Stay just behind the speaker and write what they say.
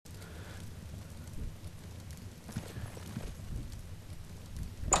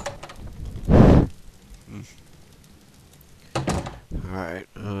Alright,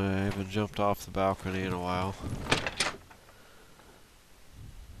 I haven't jumped off the balcony in a while.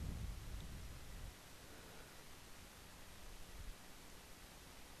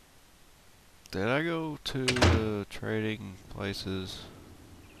 Did I go to the trading places?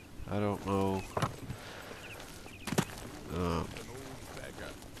 I don't know. I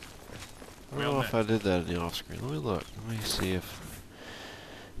don't know if I did that in the off-screen. Let me look. Let me see if...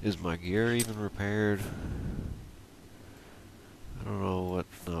 Is my gear even repaired? I don't know what...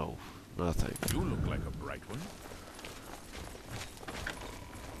 No. Nothing. You look like a bright one.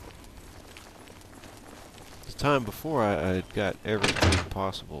 The time before I got everything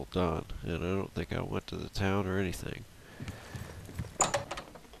possible done. And I don't think I went to the town or anything.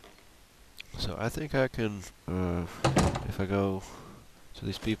 So I think I can... if I go to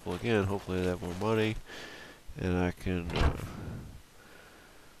these people again, hopefully they have more money. And I can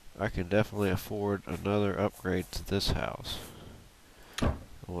definitely afford another upgrade to this house.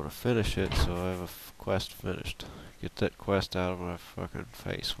 I want to finish it so I have a quest finished. Get that quest out of my fucking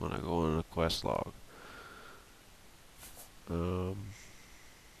face when I go in the quest log.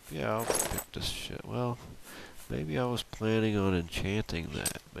 Yeah, I'll pick this shit. Well, maybe I was planning on enchanting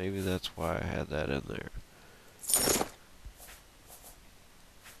that. Maybe that's why I had that in there.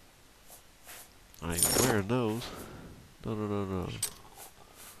 I ain't wearing those. No, no, no, no.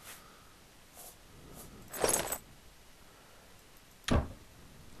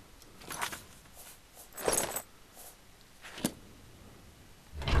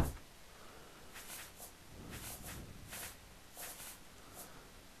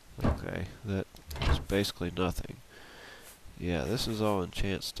 Okay, that is basically nothing. Yeah, this is all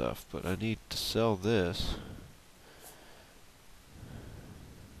enchant stuff, but I need to sell this.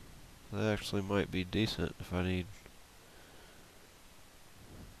 That actually might be decent if I need...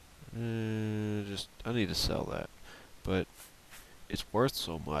 I need to sell that. But it's worth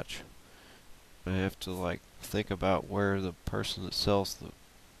so much. I have to, like, think about where the person that sells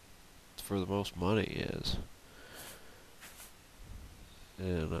for the most money is.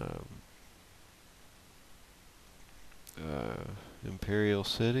 And, Imperial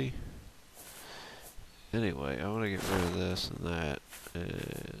City. Anyway, I want to get rid of this and that.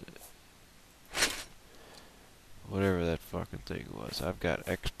 Whatever that fucking thing was. I've got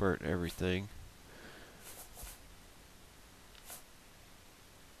expert everything.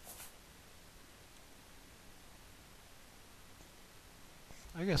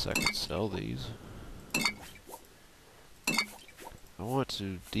 I guess I could sell these. I want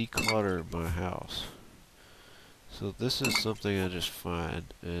to declutter my house. So this is something I just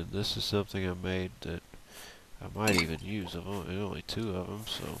find, and this is something I made that I might even use. I've only 2 of them,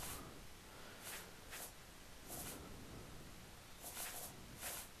 so...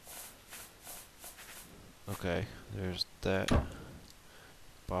 Okay, there's that.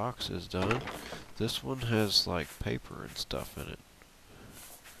 Box is done. This one has, like, paper and stuff in it.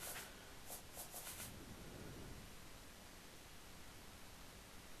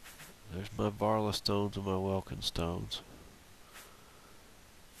 There's my Varla stones and my Welkin stones.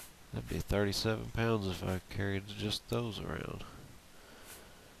 That'd be 37 pounds if I carried just those around.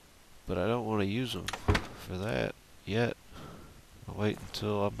 But I don't want to use them for that yet. I'll wait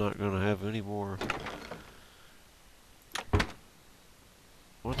until I'm not going to have any more.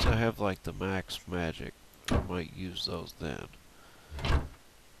 Once I have like the max magic, I might use those then.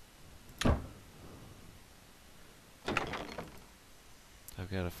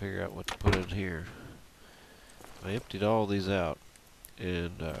 I've got to figure out what to put in here. I emptied all these out,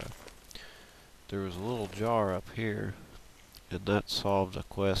 and there was a little jar up here, and that solved a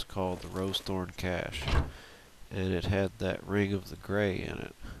quest called the Rosethorn Cache, and it had that Ring of the Grey in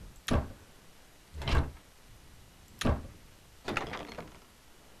it.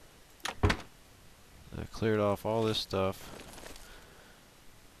 I cleared off all this stuff.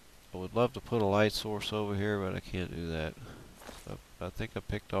 I would love to put a light source over here, but I can't do that. I think I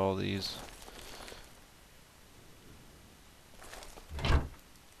picked all these. I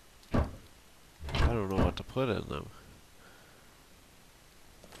don't know what to put in them.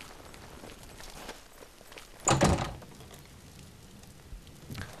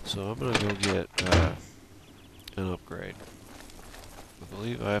 So I'm gonna go get an upgrade. I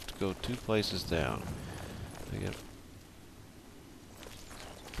believe I have to go 2 places down. I get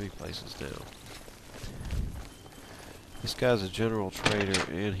 3 places down. This guy's a general trader,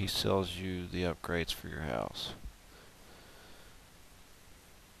 and he sells you the upgrades for your house.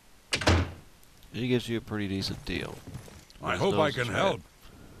 And he gives you a pretty decent deal. I hope I can help.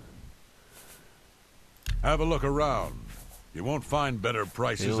 Have a look around. You won't find better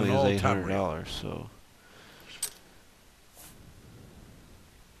prices in all Tamaria. $800, so...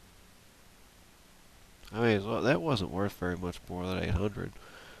 I mean, well, that wasn't worth very much more than 800.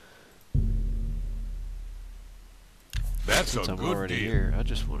 That's Since a I'm good already deal. here, I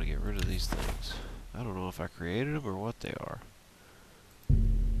just want to get rid of these things. I don't know if I created them or what they are.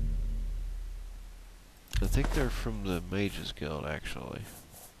 I think they're from the Mages Guild, actually.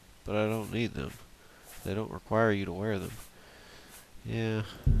 But I don't need them. They don't require you to wear them. Yeah,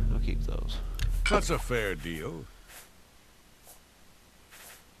 I'll keep those. That's a fair deal.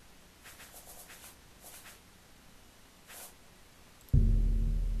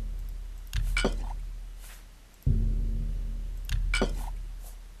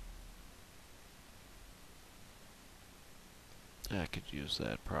 I could use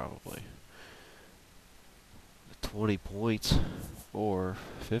that probably. 20 points or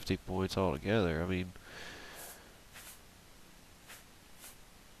 50 points altogether. I mean,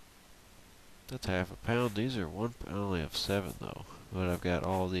 that's half a pound. These are one. I only have 7 though, but I've got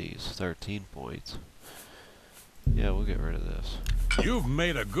all these 13 points. Yeah, we'll get rid of this. You've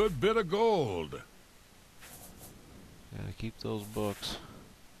made a good bit of gold. Gotta keep those books.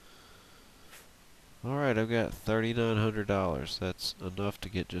 Alright, I've got $3,900. That's enough to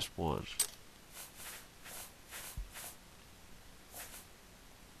get just one.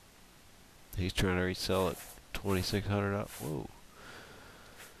 He's trying to resell it $2,600. Whoa.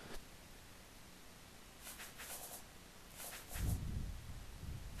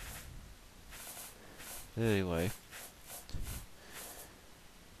 Anyway.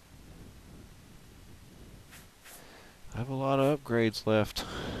 I have a lot of upgrades left.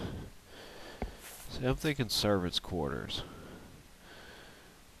 See, I'm thinking servants' quarters.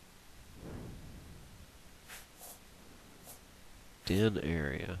 Den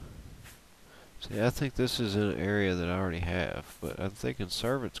area. See, I think this is an area that I already have, but I'm thinking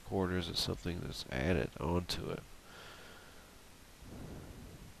servants' quarters is something that's added onto it.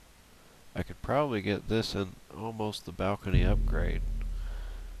 I could probably get this in almost the balcony upgrade.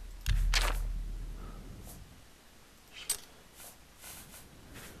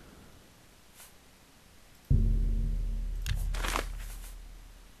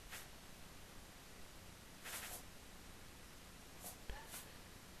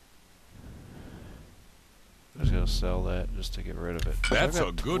 I'm just gonna sell that just to get rid of it. That's I've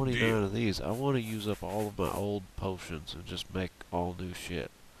a got good 29 deal. of these. I want to use up all of my old potions and just make all new shit.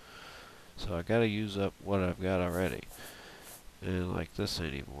 So I gotta use up what I've got already. And like this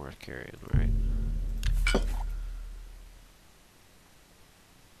ain't even worth carrying, right?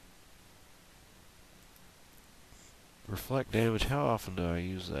 Reflect damage, how often do I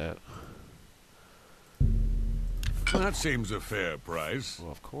use that? That seems a fair price. Well,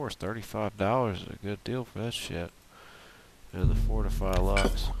 of course, $35 is a good deal for that shit. And the Fortify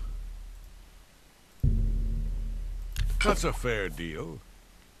Lux. That's a fair deal.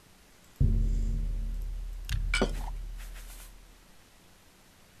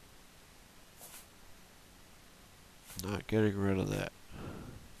 Not getting rid of that.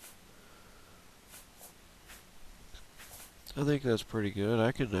 I think that's pretty good.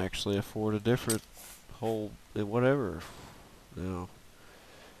 I can actually afford a different whole whatever. Now,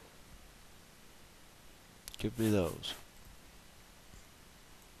 give me those.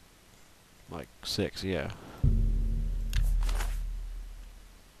 Like 6, yeah.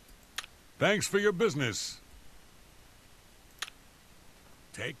 Thanks for your business.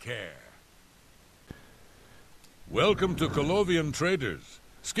 Take care. Welcome to Oblivion Traders,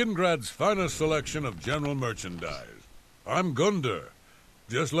 Skingrad's finest selection of general merchandise. I'm Gunder.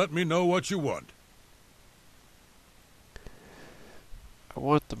 Just let me know what you want. I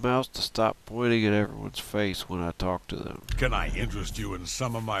want the mouse to stop pointing at everyone's face when I talk to them. Can I interest you in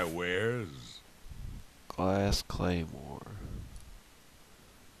some of my wares? Glass Claymore.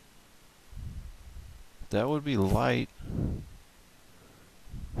 That would be light.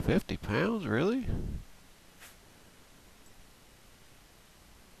 50 pounds, really?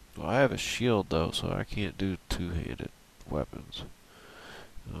 Well, I have a shield though, so I can't do two-handed weapons.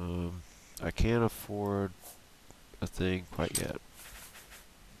 I can't afford a thing quite yet.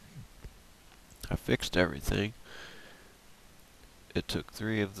 I fixed everything. It took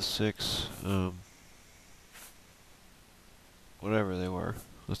 3 of the 6, whatever they were.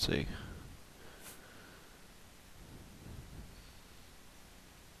 Let's see.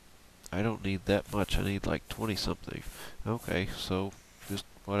 I don't need that much. I need like 20 something. Okay, so just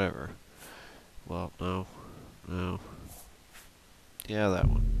whatever. Well, no. No. Yeah, that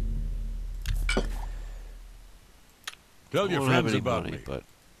one. Tell I your won't have friends any about money, me. but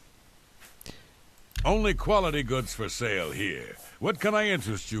Only quality goods for sale here. What can I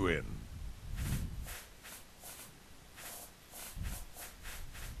interest you in?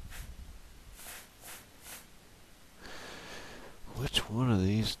 which one of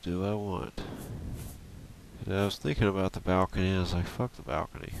these do I want? And I was thinking about the balcony, and I was like, fuck the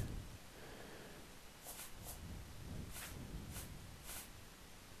balcony.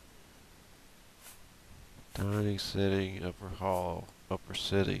 Dining, sitting, upper hall, upper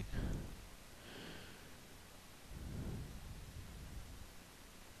sitting.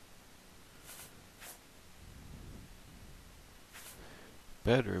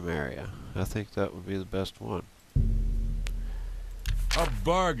 Bedroom area. I think that would be the best one. A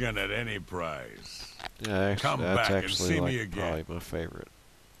bargain at any price. Yeah, actually, Come that's back and actually see like me again. probably my favorite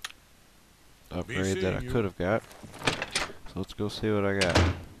Be upgrade that I seeing you. could have got. So let's go see what I got.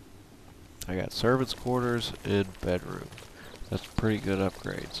 I got servants' quarters and bedroom. That's pretty good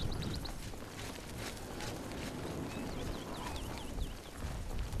upgrades.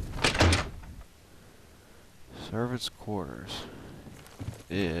 Servants' quarters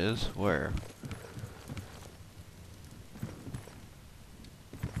is where?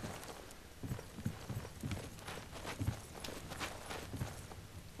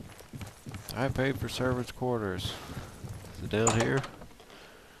 I paid for servants' quarters. Is it down here?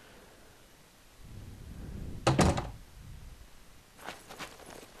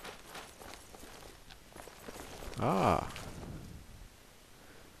 Ah.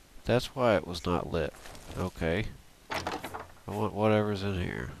 That's why it was not lit. Okay. I want whatever's in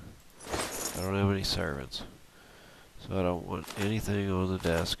here. I don't have any servants. So I don't want anything on the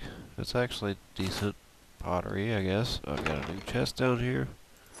desk. It's actually decent pottery, I guess. I've got a new chest down here.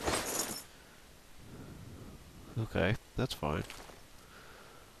 Okay, that's fine.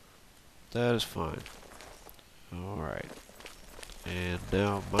 That is fine. Alright. And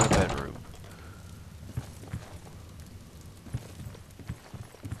now my bedroom.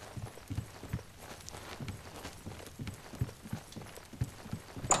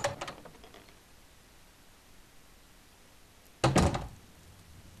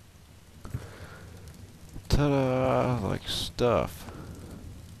 Ta-da! Like stuff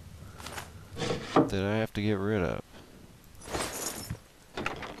that I have to get rid of.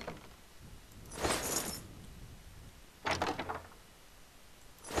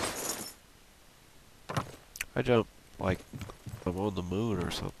 I jump like I'm on the moon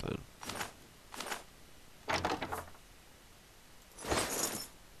or something.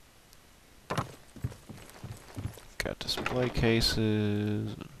 Got display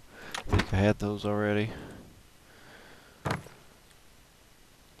cases. I think I had those already.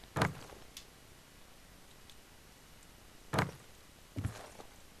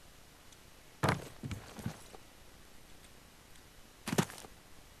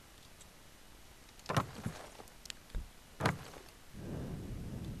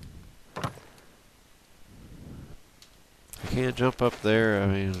 I can't jump up there, I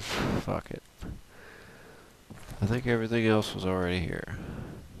mean, fuck it. I think everything else was already here.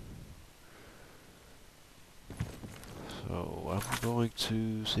 So, I'm going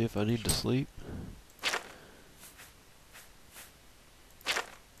to see if I need to sleep.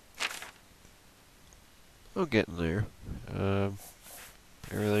 I'm getting there.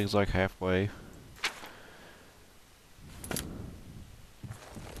 Everything's like halfway.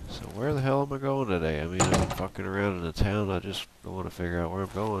 So where the hell am I going today? I mean, I'm fucking around in the town. I just want to figure out where I'm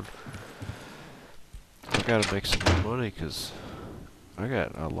going. I gotta make some more money because I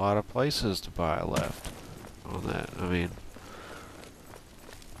got a lot of places to buy left on that. I mean,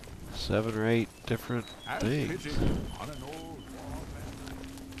 7 or 8 different things. On an old wall.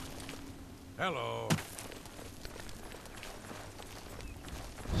 Hello.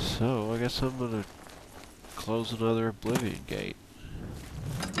 So I guess I'm gonna close another Oblivion gate.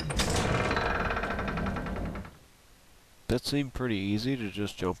 That seemed pretty easy to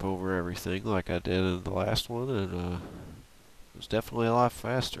just jump over everything like I did in the last one, and it was definitely a lot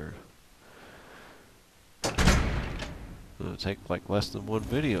faster. It'll take like less than one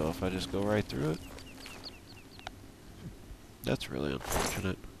video if I just go right through it. That's really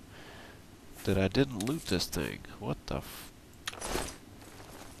unfortunate that I didn't loot this thing. What the f...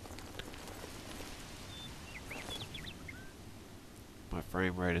 My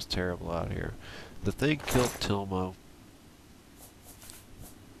frame rate is terrible out here. The thing killed Tilmo.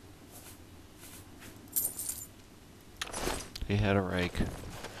 He had a rake.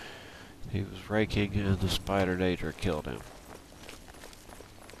 He was raking and the spider danger killed him.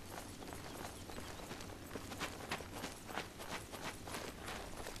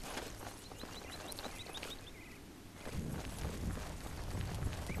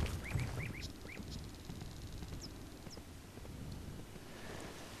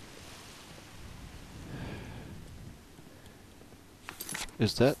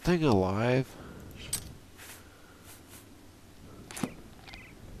 Is that thing alive?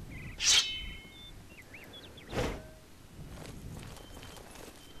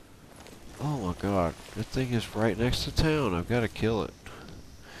 god. That thing is right next to town. I've got to kill it.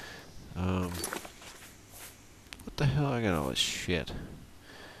 What the hell? I got all this shit.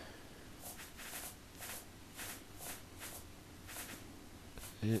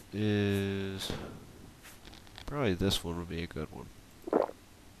 It is... Probably this one would be a good one.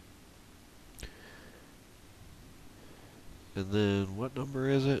 And then, what number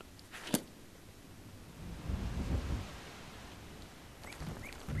is it?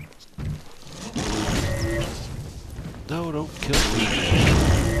 No, don't kill me.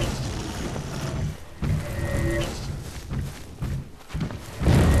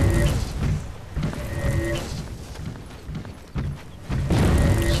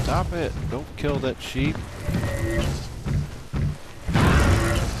 Stop it! Don't kill that sheep.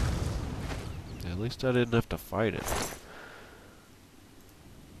 At least I didn't have to fight it.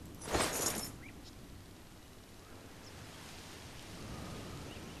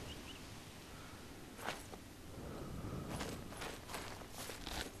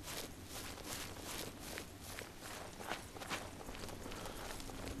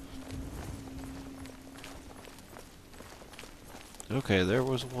 Okay, there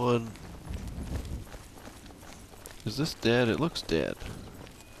was one. Is this dead? It looks dead.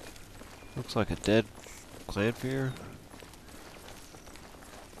 Looks like a dead clanfear.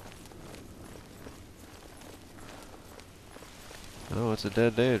 Oh, it's a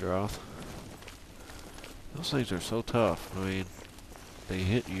dead Daedroth. Those things are so tough. I mean, they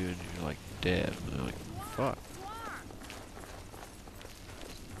hit you and you're like dead. And they're like, fuck.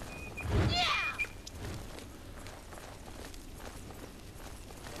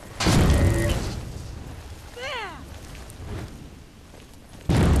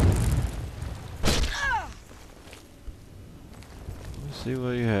 See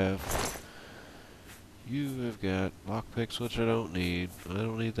what you have. You have got lockpicks, which I don't need. I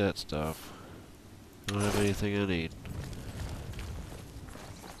don't need that stuff. I don't have anything I need.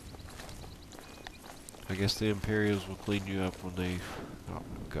 I guess the Imperials will clean you up when they... Oh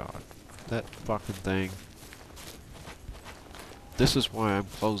my god. That fucking thing. This is why I'm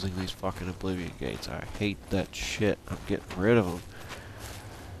closing these fucking Oblivion gates. I hate that shit. I'm getting rid of them.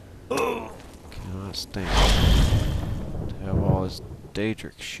 Oh, cannot stand to have all this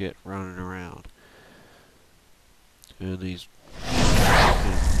Daedric shit running around. And these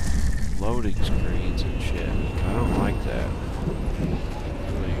fucking loading screens and shit. I don't like that. It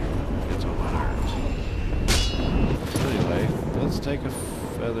really gets on my nerves. Anyway, let's take a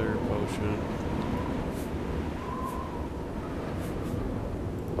feather potion.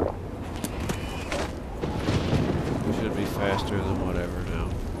 We should be faster than whatever now.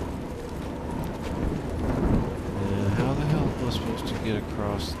 How the hell am I supposed to get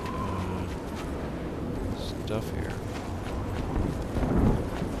across stuff here?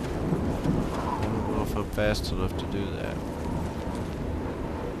 I don't know if I'm fast enough to do that.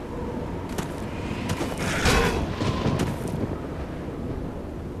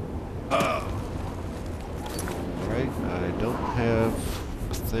 Right, I don't have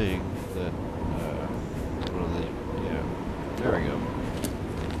a thing that, one of the, yeah, there we go.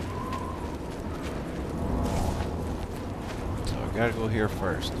 Gotta go here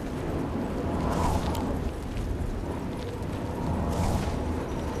first.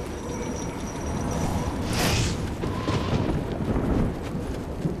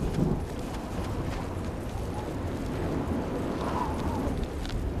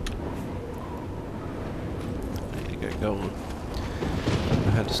 Need to get going.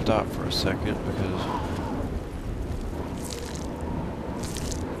 I had to stop for a second because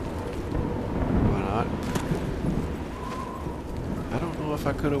why not? I don't know if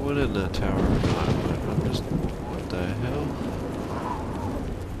I could have went in that tower or not, but I'm just... What the hell?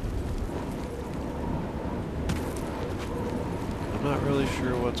 I'm not really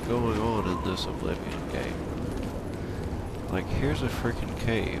sure what's going on in this Oblivion game. Like, here's a freaking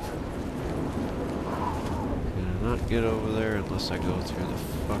cave. Can I not get over there unless I go through the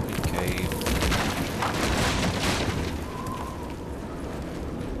fucking cave?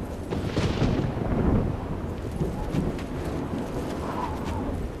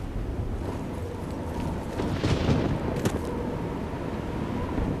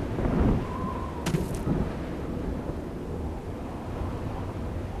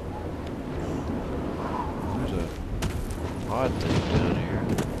 Odd thing down here.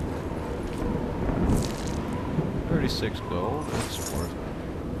 36 gold, that's worth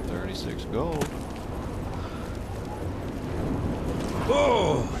 36 gold.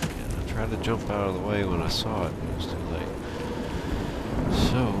 Oh! And I tried to jump out of the way when I saw it, but it was too late.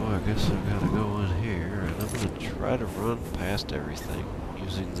 So, I guess I've got to go in here, and I'm going to try to run past everything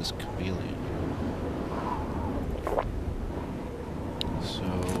using this chameleon.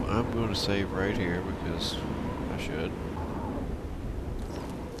 I'm going to save right here because I should.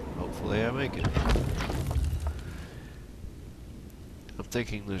 Hopefully I make it. I'm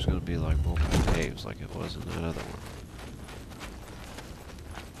thinking there's going to be like multiple caves like it was in that other one.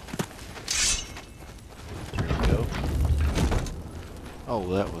 There we go. Oh,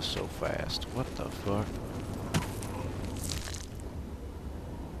 that was so fast. What the fuck?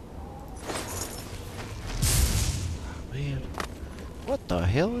 Man, what the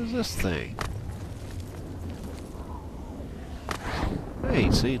hell is this thing? I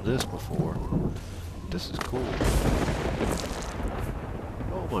ain't seen this before. This is cool.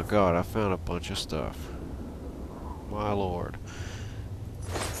 Oh my god, I found a bunch of stuff. My lord.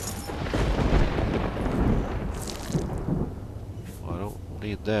 Well, I don't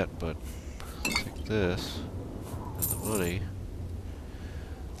need that, but I'll take this and the money.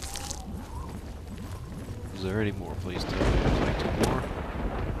 Is there any more? Please tell me there's like 2 more.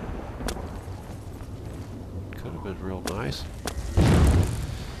 Could have been real nice.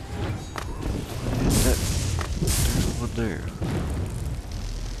 And there's one there.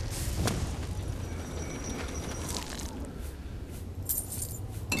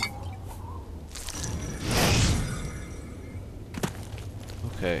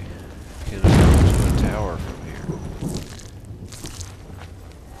 Okay. Can I go to a tower from here?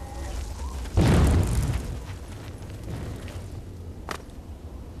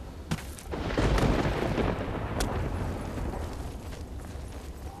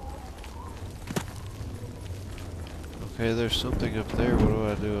 Okay, there's something up there. What do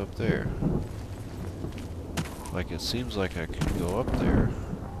I do up there? Like, it seems like I could go up there.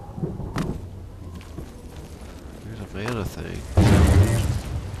 There's a mana thing.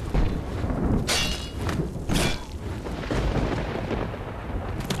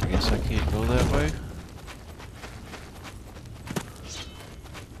 I guess I can't go that way?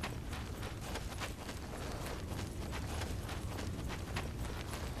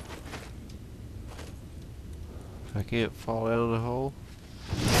 I can't fall down the hole?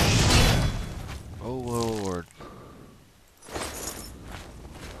 Oh my lord.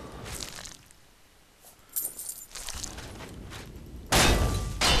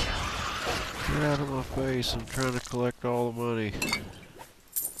 Get out of my face, I'm trying to collect all the money.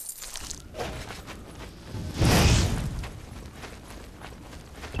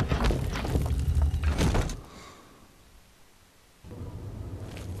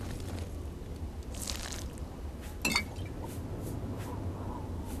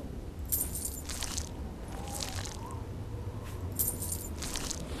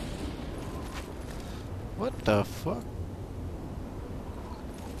 What the fuck?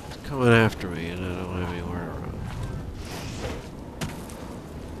 It's coming after me and I don't have anywhere to run.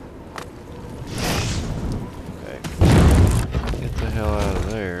 Okay. Get the hell out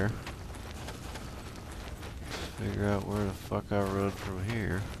of there. Figure out where the fuck I run from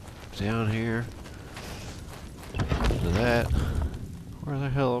here. Down here. To that. Where the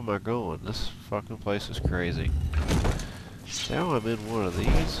hell am I going? This fucking place is crazy. Now I'm in one of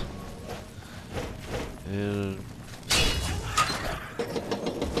these. And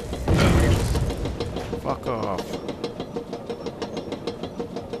fuck off.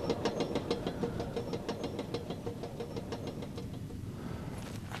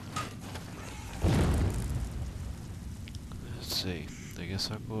 Let's see. I guess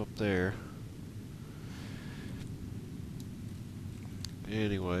I'll go up there.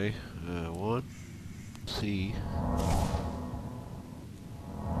 Anyway, one, C.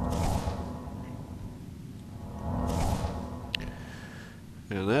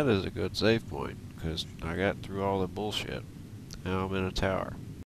 And that is a good save point, because I got through all the bullshit. Now I'm in a tower.